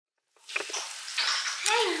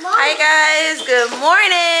Hi guys, good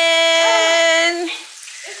morning.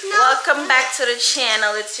 Welcome back to the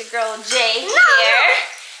channel. It's your girl Jay here.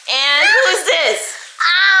 And who is this?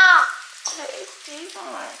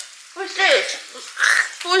 Who's this?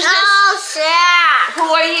 Who's this? Who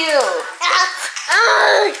are you?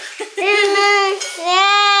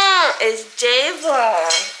 It's Javon.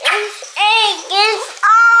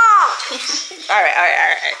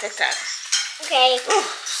 Alright. Take time. Okay. Ooh,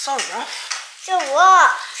 so rough. So what?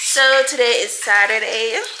 So today is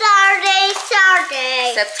Saturday.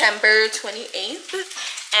 Saturday. September 28th.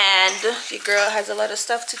 And your girl has a lot of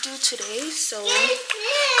stuff to do today. So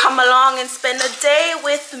come along and spend a day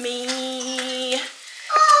with me.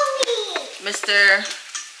 Mr.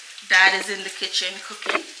 Dad is in the kitchen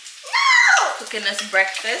cooking. Cooking us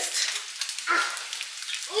breakfast.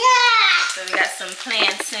 Yeah. So we got some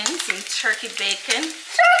plantains, some turkey bacon.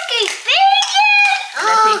 Turkey bacon? And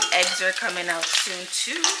I think eggs are coming out soon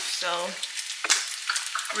too. So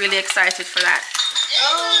really excited for that.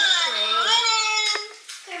 Okay.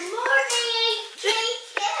 Good morning,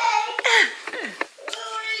 JJ.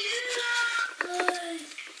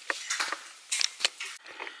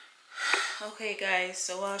 Okay guys,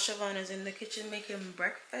 so while Siobhan is in the kitchen making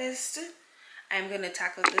breakfast, I'm gonna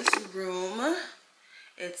tackle this room.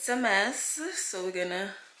 It's a mess, so we're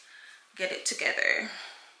gonna get it together.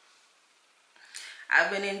 I've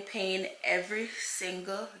been in pain every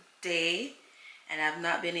single day and I've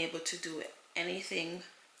not been able to do anything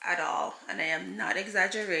at all, and I am not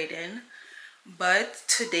exaggerating. But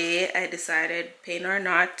today I decided, pain or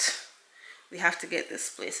not, we have to get this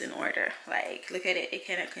place in order. Like, look at it, it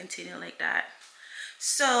cannot continue like that.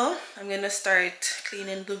 So I'm gonna start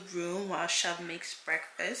cleaning the room while Chev makes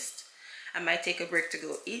breakfast. I might take a break to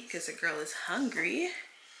go eat because the girl is hungry,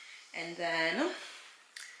 and then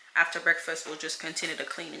after breakfast we'll just continue the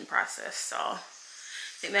cleaning process. So I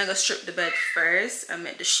think I'm gonna strip the bed first and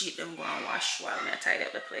make the sheet them go and wash while I tidy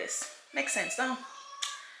up the place. Makes sense though.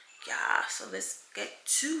 Yeah, so let's get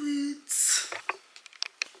to it.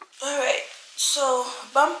 All right, so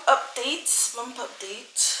bump update.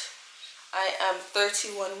 I am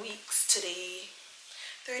 31 weeks today.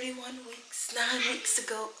 31 weeks, 9 weeks to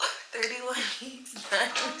go. 31 weeks,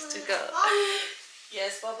 9 weeks to go.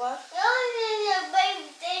 Yes, Baba? You're a baby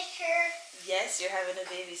sister. Yes, you're having a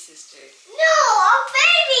baby sister. No, a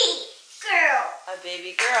baby girl. A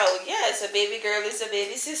baby girl. Yes, a baby girl is a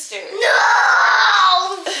baby sister.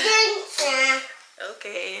 No, Vincent.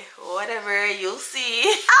 Okay, whatever, you'll see.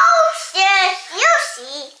 Oh, yes, you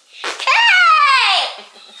see. Hey!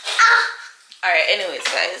 Alright, anyways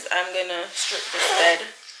guys, I'm gonna strip this bed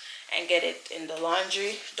and get it in the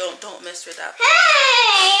laundry. Don't mess with that.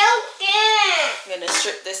 Hey, okay. I'm gonna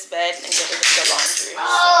strip this bed and get it in the laundry.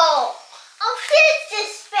 Oh, I'll fix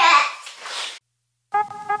this bed.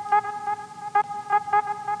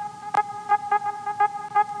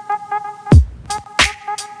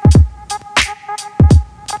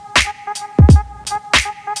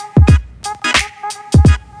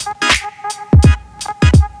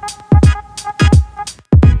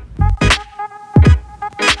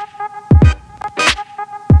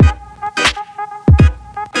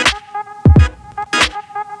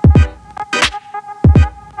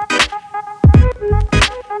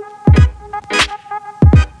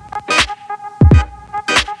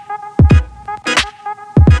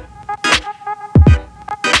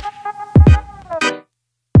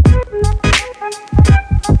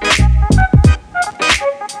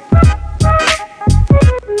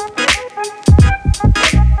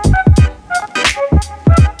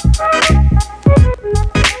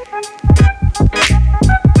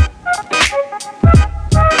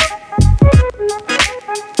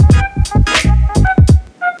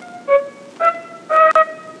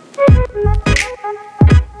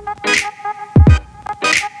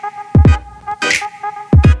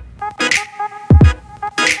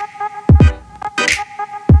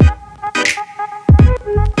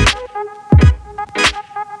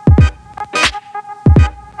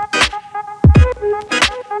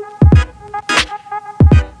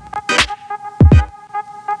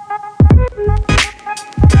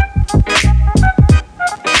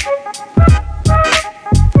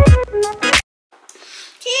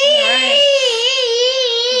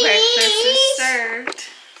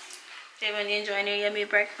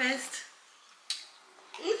 Breakfast?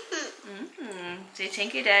 Say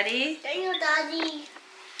thank you, Daddy. Thank you, Daddy.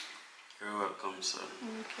 You're welcome, son.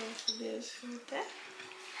 Okay, so there's food there.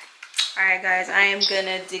 Alright, guys, I am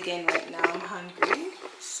gonna dig in right now. I'm hungry,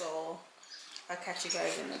 so I'll catch you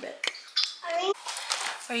guys in a bit.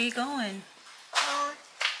 Where are you going? The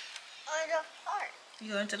park.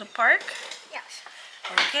 You going to the park? Yes.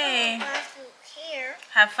 Okay. Here.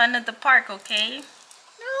 Have fun at the park, okay?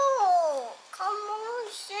 No. Come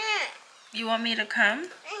on, sit. You want me to come?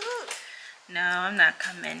 Mm-hmm. No, I'm not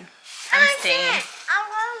coming. I'm staying. I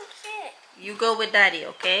want to sit. You go with Daddy,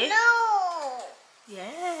 okay? No.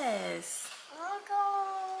 Yes. I'll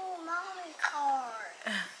go mommy car.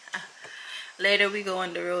 Later we go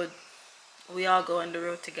on the road. We all go on the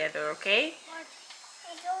road together, okay?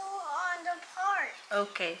 We go on the park.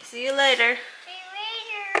 Okay. See you later. See you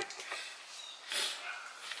later.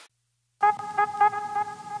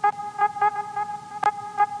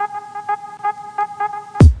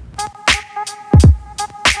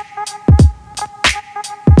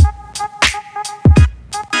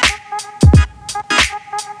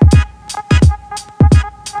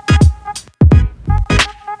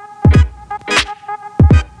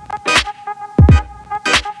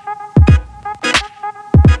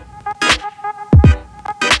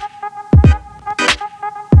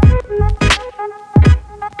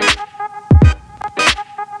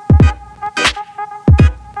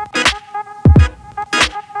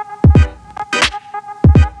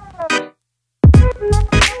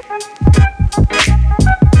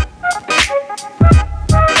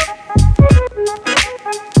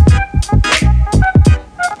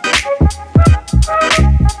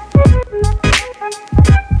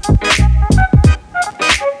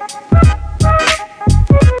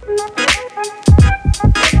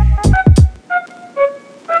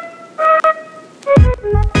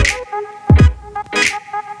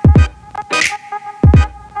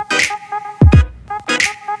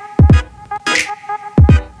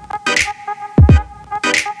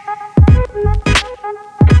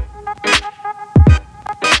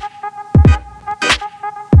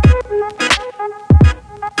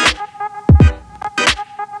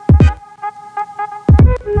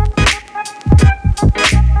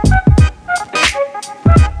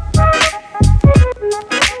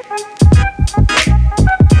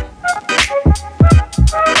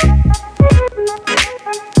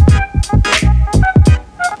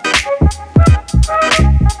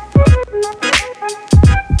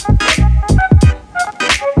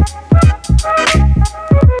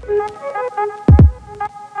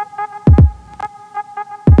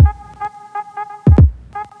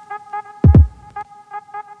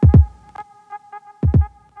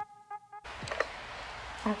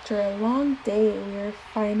 After a long day, we're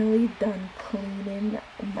finally done cleaning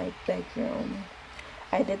my bedroom.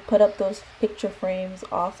 I did put up those picture frames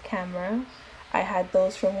off camera. I had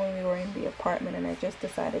those from when we were in the apartment, and I just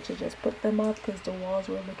decided to just put them up because the walls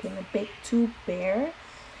were looking a bit too bare.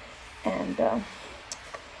 And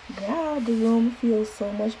yeah, the room feels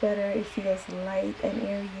so much better. It feels light and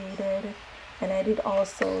aerated. And I did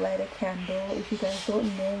also light a candle. If you guys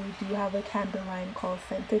don't know, we do have a candle line called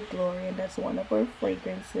Scented Glory, and that's one of our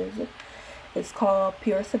fragrances. It's called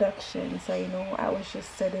Pure Seduction. So, you know, I was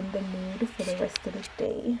just setting the mood for the rest of the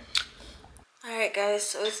day. Alright guys,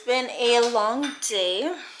 so it's been a long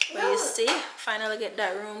day. But you see, finally get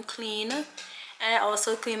that room clean. And I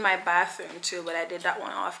also cleaned my bathroom too, but I did that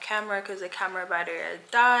one off camera because the camera battery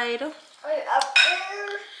had died.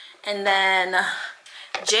 And then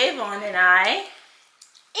Javon and I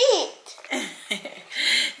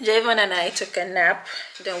Javon and I took a nap.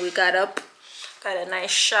 Then we got up, got a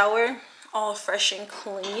nice shower, all fresh and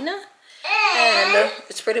clean. And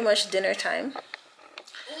it's pretty much dinner time.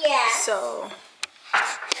 Yeah. So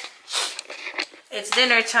it's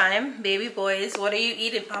dinner time, baby boys. What are you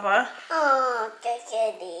eating, Papa? Oh,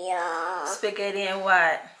 spaghetti. Spaghetti and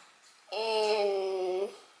what? And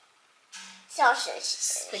sausage.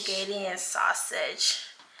 Spaghetti and sausage.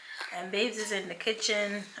 And Babes is in the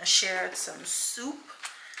kitchen. I shared some soup,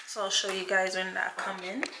 so I'll show you guys when that come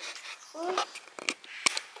in.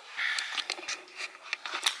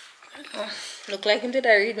 Look like him did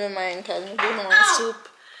I read my mind because I'm doing my soup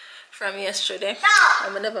from yesterday. I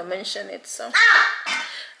would never mention it, so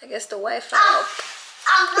I guess the Wi-Fi helped.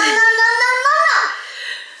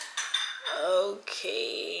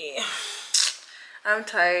 Okay, I'm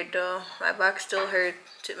tired though. My back still hurt.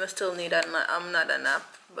 I still need a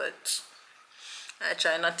nap, but I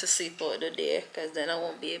try not to sleep all the day because then I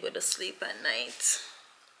won't be able to sleep at night.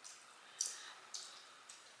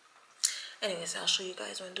 Anyways, I'll show you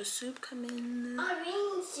guys when the soup come in.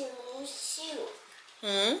 Soup.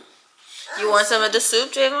 You want some of the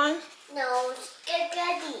soup, Javon? No,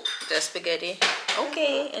 spaghetti. Just spaghetti.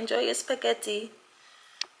 Okay, enjoy your spaghetti.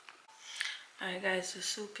 Alright guys, the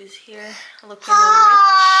soup is here. Looking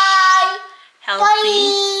rich,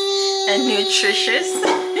 healthy, and nutritious.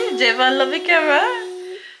 Javon, love the camera.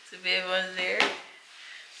 So Javon's there.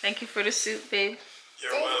 Thank you for the soup, babe.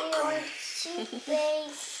 You're welcome. soup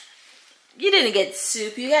base. You didn't get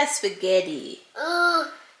soup, you got spaghetti.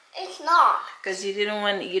 It's not. Because you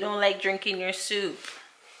don't like drinking your soup.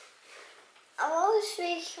 I want to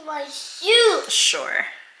drink my soup. Sure,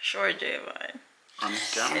 Javon. On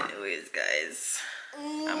camera. Anyways, guys,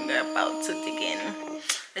 I'm about to dig in.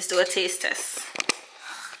 Let's do a taste test.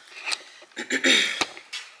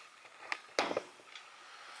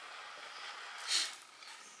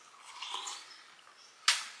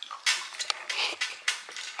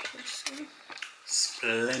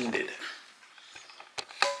 Splendid.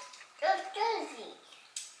 Just dizzy.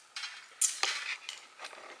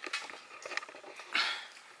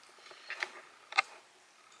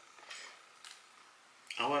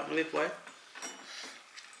 I want to live what?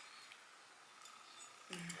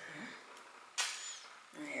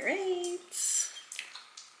 All right.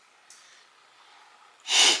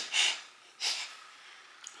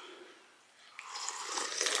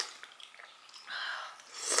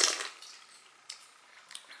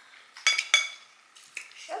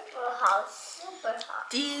 Super hot, super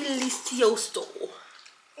hot. Delicioso.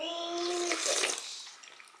 Delicious.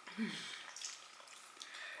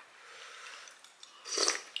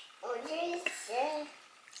 What did you say?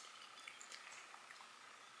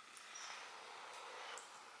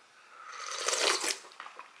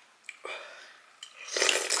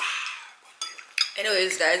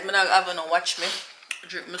 Anyways, guys, I'm not having to watch me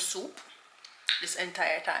drink my soup this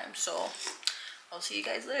entire time, so I'll see you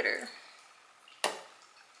guys later.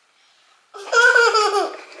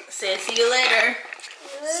 Say see you later.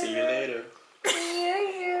 See you later.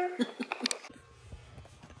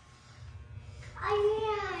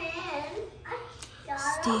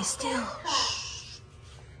 Stay still. Shh.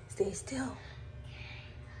 Stay still.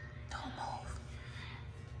 Don't move.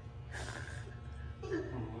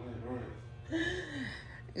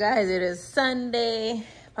 Guys, it is Sunday.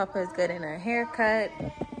 Papa's getting her haircut.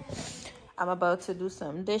 I'm about to do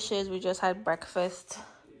some dishes. We just had breakfast.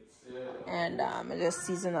 And I just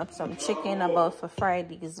season up some chicken about for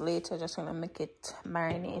Fridays later. Just gonna make it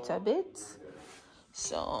marinate a bit.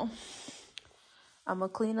 So I'm gonna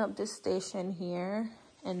clean up this station here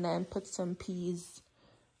and then put some peas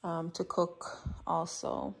to cook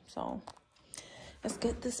also. So let's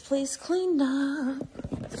get this place cleaned up.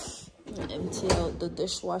 Empty out the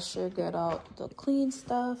dishwasher, get out the clean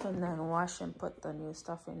stuff, and then wash and put the new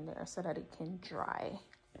stuff in there so that it can dry.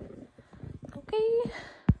 Okay.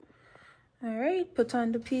 All right, put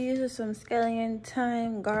on the peas with some scallion,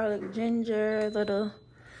 thyme, garlic, ginger, a little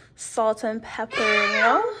salt and pepper, you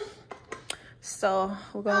know. So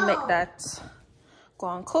we're gonna make that go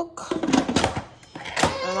and cook.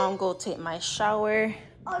 And I'm gonna go take my shower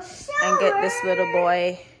and get this little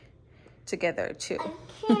boy together too.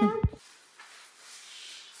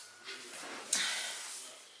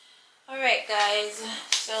 All right, guys.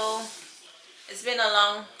 So it's been a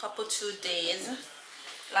long couple 2 days.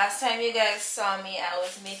 Last time you guys saw me, I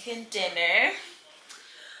was making dinner.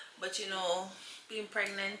 But you know, being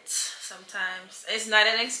pregnant sometimes, it's not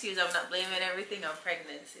an excuse. I'm not blaming everything on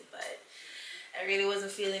pregnancy, but I really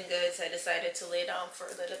wasn't feeling good, so I decided to lay down for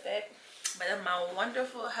a little bit. But my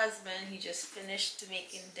wonderful husband, he just finished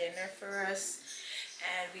making dinner for us,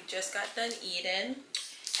 and we just got done eating.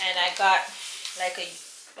 And I got like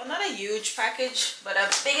well, not a huge package, but a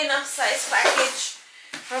big enough size package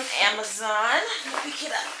from Amazon. Let me pick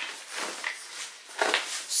it up.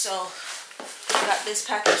 So I got this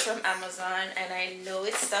package from Amazon, and I know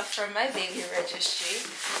it's stuff from my baby registry.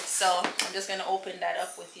 So I'm just gonna open that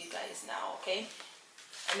up with you guys now, okay?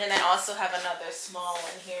 And then I also have another small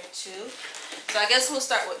one here too. So I guess we'll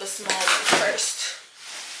start with the small one first.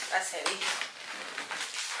 That's heavy.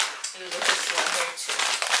 Use this one here too.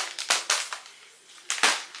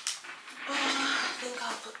 I think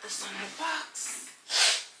I'll put this on the box.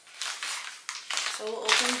 So we'll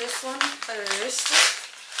open this one first.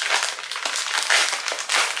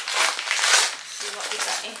 See what we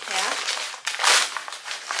got in here.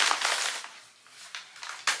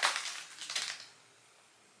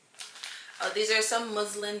 Oh, these are some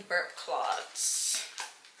muslin burp cloths.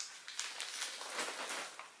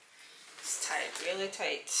 It's tight, really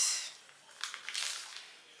tight.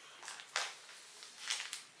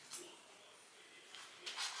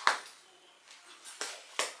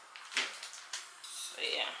 So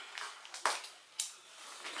yeah.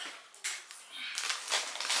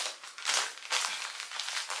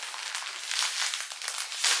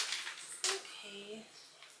 Okay.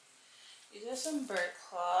 These are some bird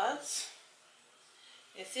cloths.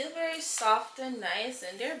 They feel very soft and nice,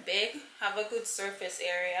 and they're big, have a good surface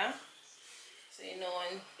area. So So you know,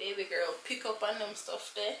 when baby girl pick up on them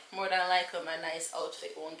stuff there, more than likely my nice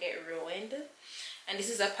outfit won't get ruined. And this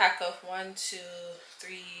is a pack of 1, 2,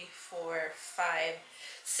 3, 4, 5,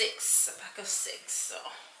 6. A pack of 6. So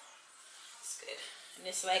it's good. And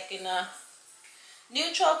it's like in a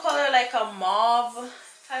neutral color, like a mauve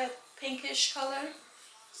type pinkish color.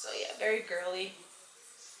 So yeah, very girly.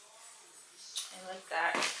 I like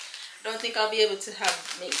that. I don't think I'll be able to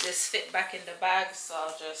make this fit back in the bag, so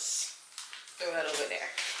I'll just throw it over there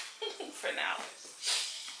for now.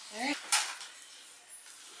 Alright.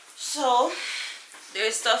 So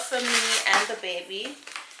there's stuff for me and the baby.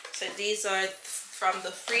 So these are from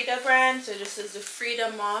the Frida brand. So this is the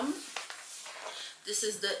Frida Mom. This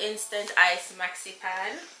is the Instant Ice Maxi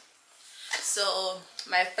Pad. So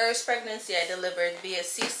my first pregnancy I delivered via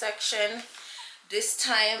C-section. This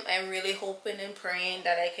time I'm really hoping and praying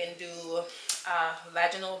that I can do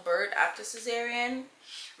vaginal birth after cesarean.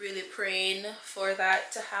 Really praying for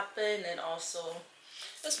that to happen, and also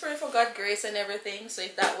just praying for God's grace and everything. So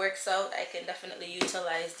if that works out, I can definitely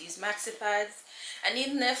utilize these maxi pads. And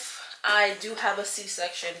even if I do have a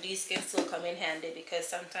C-section, these can still come in handy, because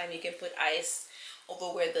sometimes you can put ice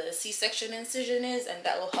over where the C-section incision is, and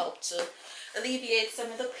that will help to alleviate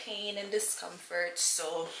some of the pain and discomfort.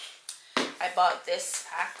 So I bought this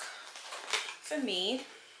pack for me.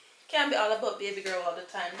 Can't be all about baby girl all the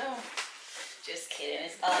time though. Just kidding.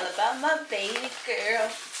 It's all about my baby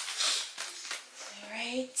girl.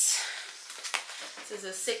 Alright. This is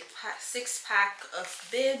a 6-pack of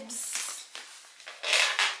bibs.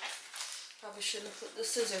 Probably shouldn't have put the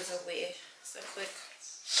scissors away so quick.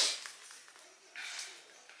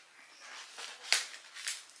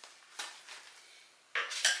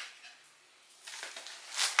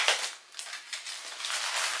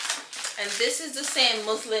 And this is the same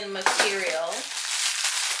muslin material.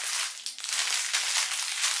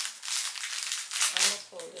 I'm gonna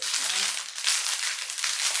pull this one.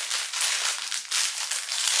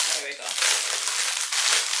 There we go.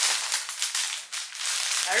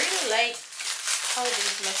 I really like how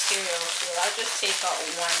these materials feel. I'll just take out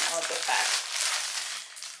one out the pack.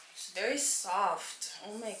 It's very soft.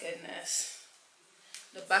 Oh my goodness.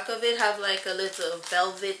 The back of it have like a little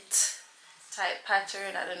velvet type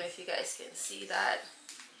pattern. I don't know if you guys can see that.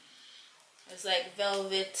 It's like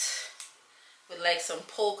velvet with like some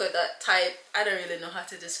polka dot type. I don't really know how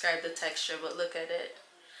to describe the texture, but look at it.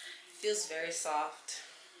 It feels very soft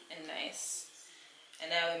and nice.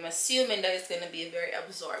 And I'm assuming that it's going to be very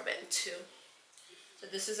absorbent too. So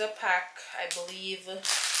this is a pack, I believe,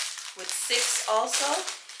 with 6 also.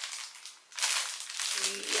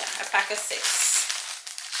 Yeah, a pack of 6.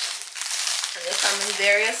 And they come in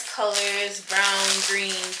various colors: brown,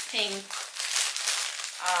 green, pink,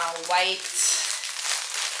 white,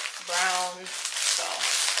 brown. So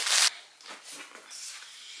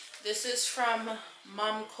this is from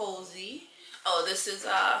Mom Cozy. Oh, this is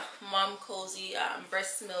Mom Cozy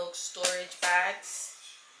breast milk storage bags.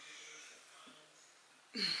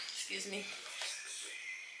 Excuse me.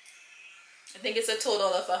 I think it's a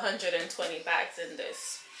total of 120 bags in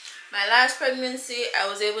this. My last pregnancy, I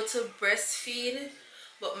was able to breastfeed,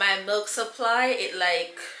 but my milk supply, it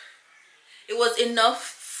was enough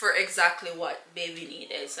for exactly what baby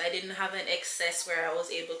needed. So I didn't have an excess where I was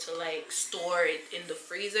able to like store it in the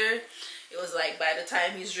freezer. It was like by the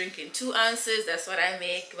time he's drinking 2 ounces, that's what I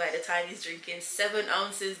make. By the time he's drinking 7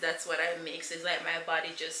 ounces, that's what I make. So it's like my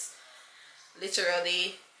body just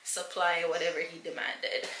literally supply whatever he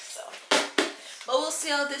demanded. So, but we'll see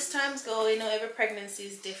how this times go. You know, every pregnancy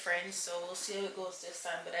is different, so we'll see how it goes this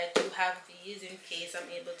time. But I do have these in case I'm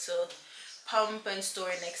able to pump and store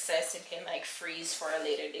in excess and can like freeze for a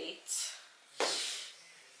later date.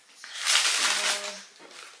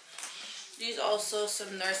 These also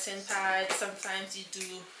some nursing pads. Sometimes you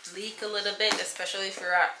do leak a little bit, especially if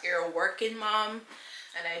you're a working mom.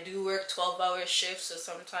 And I do work 12-hour shifts, so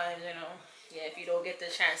sometimes, you know, yeah, if you don't get the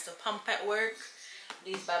chance to pump at work,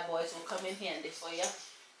 these bad boys will come in handy for you.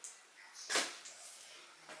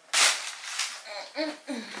 Oh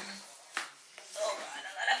God,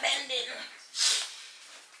 a lot of bending.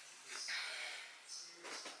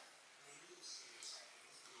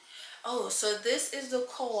 Oh, so this is the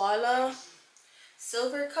Koala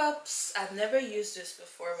silver cups. I've never used this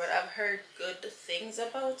before, but I've heard good things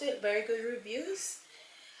about it. Very good reviews.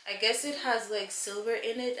 I guess it has like silver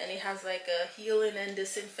in it, and it has like a healing and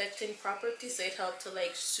disinfecting property, so it helps to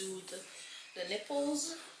like soothe the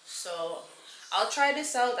nipples. So I'll try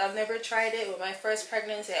this out. I've never tried it. With my first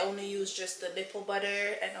pregnancy, I only used just the nipple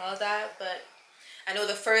butter and all that, but I know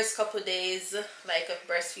the first couple of days like of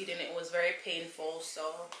breastfeeding, it was very painful.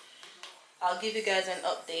 So I'll give you guys an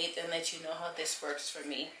update and let you know how this works for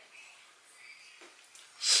me.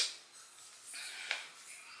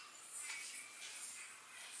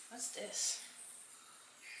 What's this?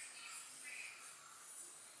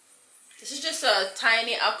 This is just a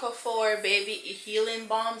tiny Aquaphor baby healing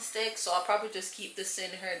balm stick, so I'll probably just keep this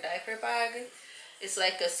in her diaper bag. It's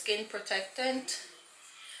like a skin protectant.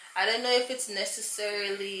 I don't know if it's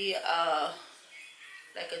necessarily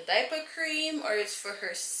like a diaper cream or it's for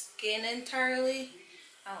her skin entirely.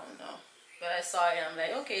 I don't know. But I saw it and I'm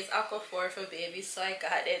like, okay, it's Aquaphor for babies, so I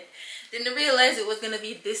got it. Didn't realize it was gonna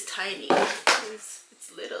be this tiny.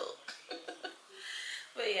 It's little.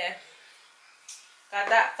 But yeah, got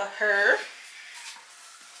that for her.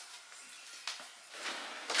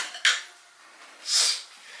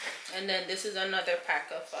 And then this is another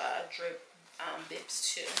pack of drip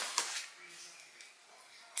bibs too.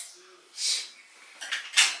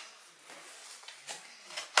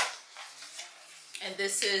 And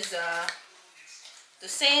this is the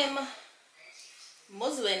same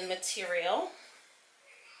muslin material,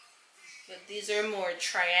 but these are more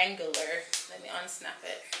triangular. Let me unsnap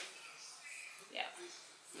it. Yeah,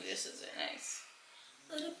 this is a nice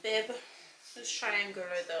little bib. It's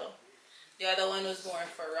triangular though. The other one was more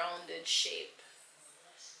of a rounded shape.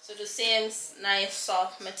 So the same nice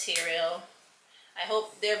soft material. I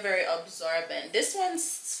hope they're very absorbent. This one,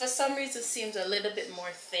 for some reason, seems a little bit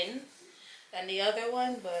more thin than the other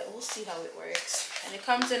one, but we'll see how it works. And it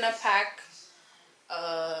comes in a pack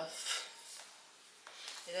of,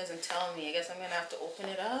 it doesn't tell me. I guess I'm gonna have to open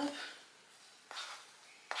it up.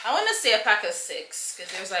 I want to say a pack of 6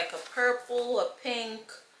 because there's like a purple, a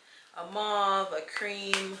pink, a mauve, a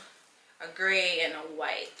cream, a gray, and a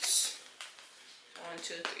white. 1,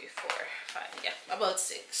 2, 3, 4, 5. Yeah, about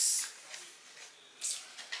 6.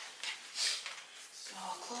 So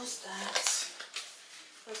I'll close that.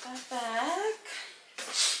 Put that back.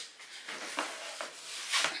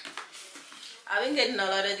 I've been getting a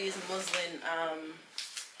lot of these muslin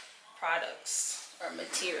products or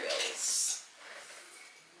materials.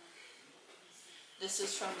 This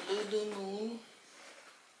is from Lulu Moon.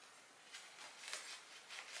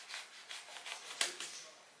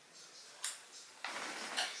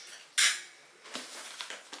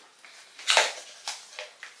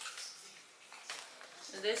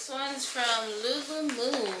 This one's from Lulu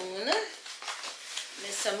Moon.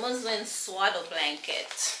 It's a muslin swaddle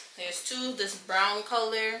blanket. There's two, this brown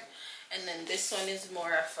color, and then this one is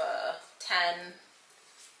more of a tan,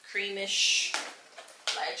 creamish,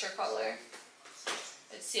 lighter color.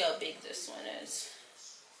 Let's see how big this one is.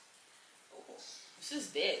 Oh, this is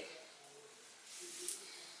big.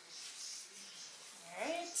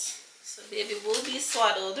 Alright, so baby will be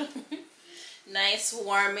swaddled. Nice,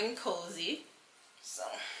 warm, and cozy. So,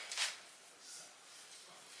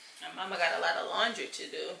 my mama got a lot of laundry to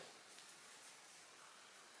do.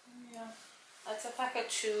 Yeah, that's a pack of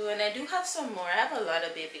 2, and I do have some more. I have a lot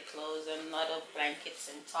of baby clothes and a lot of blankets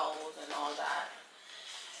and towels and all that.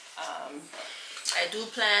 I do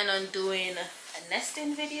plan on doing a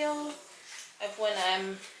nesting video of when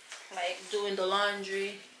I'm like doing the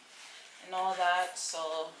laundry and all that,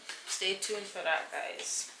 so stay tuned for that,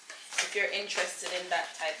 guys. If you're interested in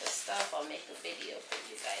that type of stuff, I'll make a video for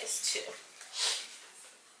you guys too.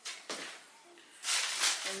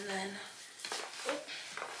 And then,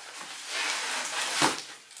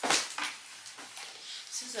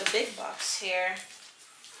 this is a big box here.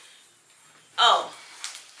 Oh,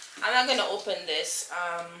 I'm not gonna open this.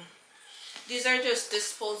 These are just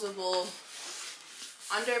disposable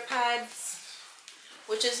underpads,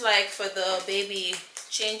 which is like for the baby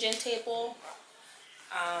changing table.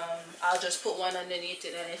 I'll just put one underneath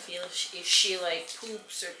it, and if she like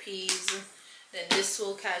poops or pees, then this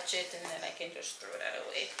will catch it, and then I can just throw that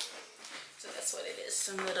away. So that's what it is,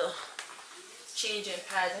 some little changing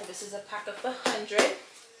pads, and this is a pack of 100.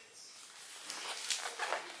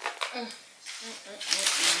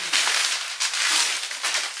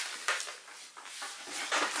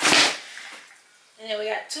 And then we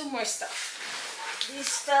got 2 more stuff. These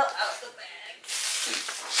fell out the bag.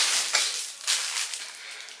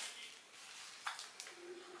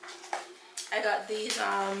 I got these,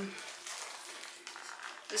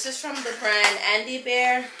 this is from the brand Andy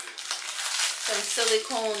Bear, some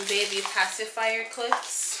silicone baby pacifier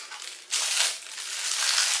clips.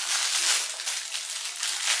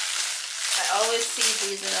 I always see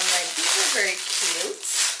these and I'm like, these are very cute.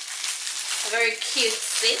 Very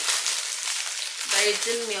cutesy, very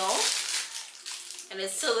demure. And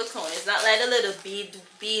it's silicone. It's not like a little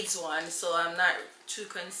beads one, so I'm not too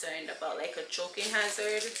concerned about like a choking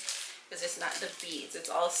hazard. Because it's not the beads, it's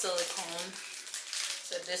all silicone.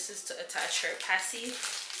 So this is to attach her passy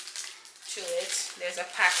to it. There's a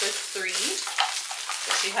pack with 3.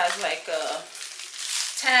 So she has like a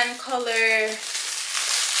tan color,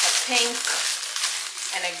 a pink,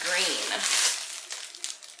 and a green.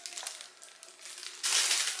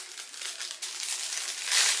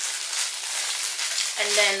 And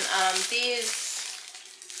then these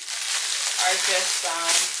are just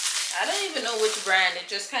I don't even know which brand. It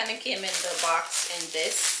just kind of came in the box in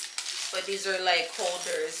this, but these are like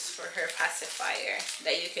holders for her pacifier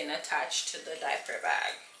that you can attach to the diaper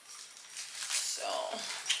bag. So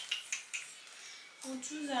we'll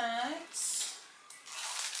do that.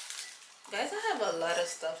 Guys, I have a lot of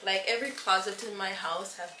stuff. Like every closet in my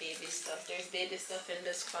house have baby stuff. There's baby stuff in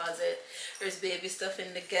this closet. There's baby stuff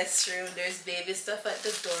in the guest room. There's baby stuff at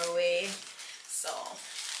the doorway. So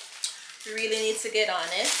we really need to get on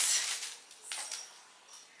it.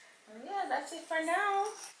 And yeah, that's it for now.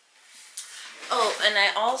 Oh, and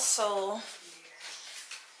I also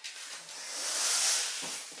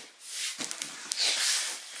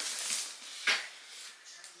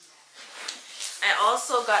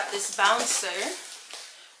got this bouncer.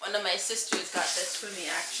 One of my sisters got this for me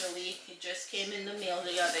actually. It just came in the mail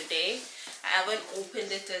the other day. I haven't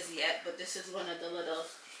opened it as yet, but this is one of the little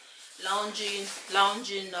lounging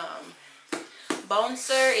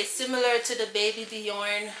bouncer. It's similar to the Baby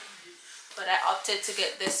Bjorn, but I opted to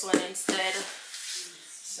get this one instead.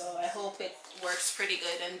 So I hope it works pretty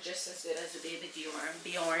good and just as good as the Baby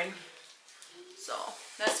Bjorn. So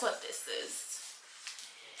that's what this is.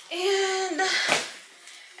 And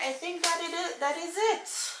I think that is it.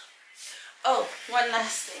 Oh, one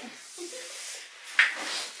last thing.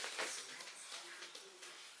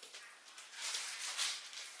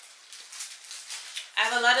 I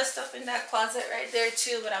have a lot of stuff in that closet right there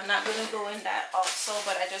too, but I'm not going to go in that also.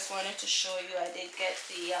 But I just wanted to show you I did get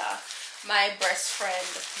the My Breast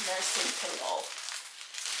Friend nursing pillow.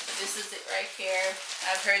 So this is it right here.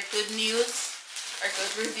 I've heard good news or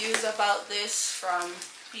good reviews about this from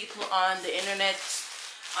people on the internet,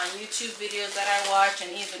 on YouTube videos that I watch, and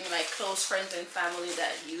even my close friends and family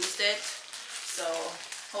that used it. So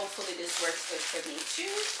hopefully this works good for me too.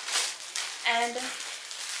 And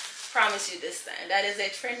promise you this time, that is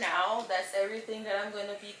it for now. That's everything that I'm going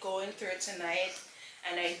to be going through tonight.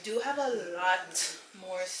 And I do have a lot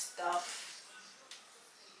more stuff.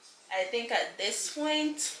 I think at this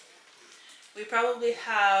point we probably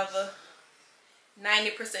have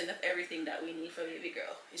 90% of everything that we need for baby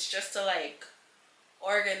girl. It's just to like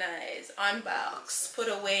organize, unbox, put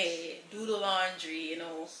away, do the laundry, you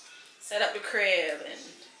know, set up the crib, and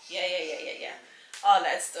yeah, all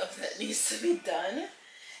that stuff that needs to be done.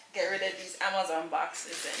 Get rid of these Amazon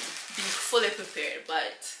boxes and be fully prepared.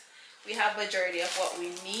 But we have majority of what we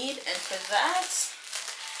need, and for that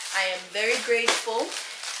I am very grateful.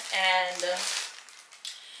 And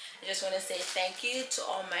I just want to say thank you to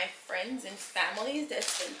all my friends and families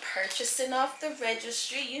that's been purchasing off the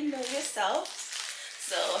registry. You know yourself.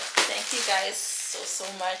 So thank you guys so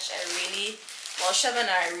much. I really, well, Chev and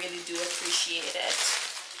I really do appreciate it.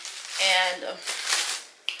 And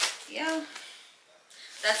yeah,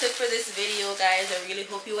 that's it for this video, guys. I really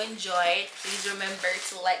hope you enjoyed. Please remember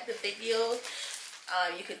to like the video.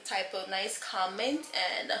 You could type a nice comment,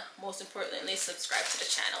 and most importantly, subscribe to the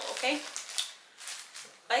channel. Okay,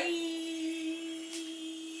 bye.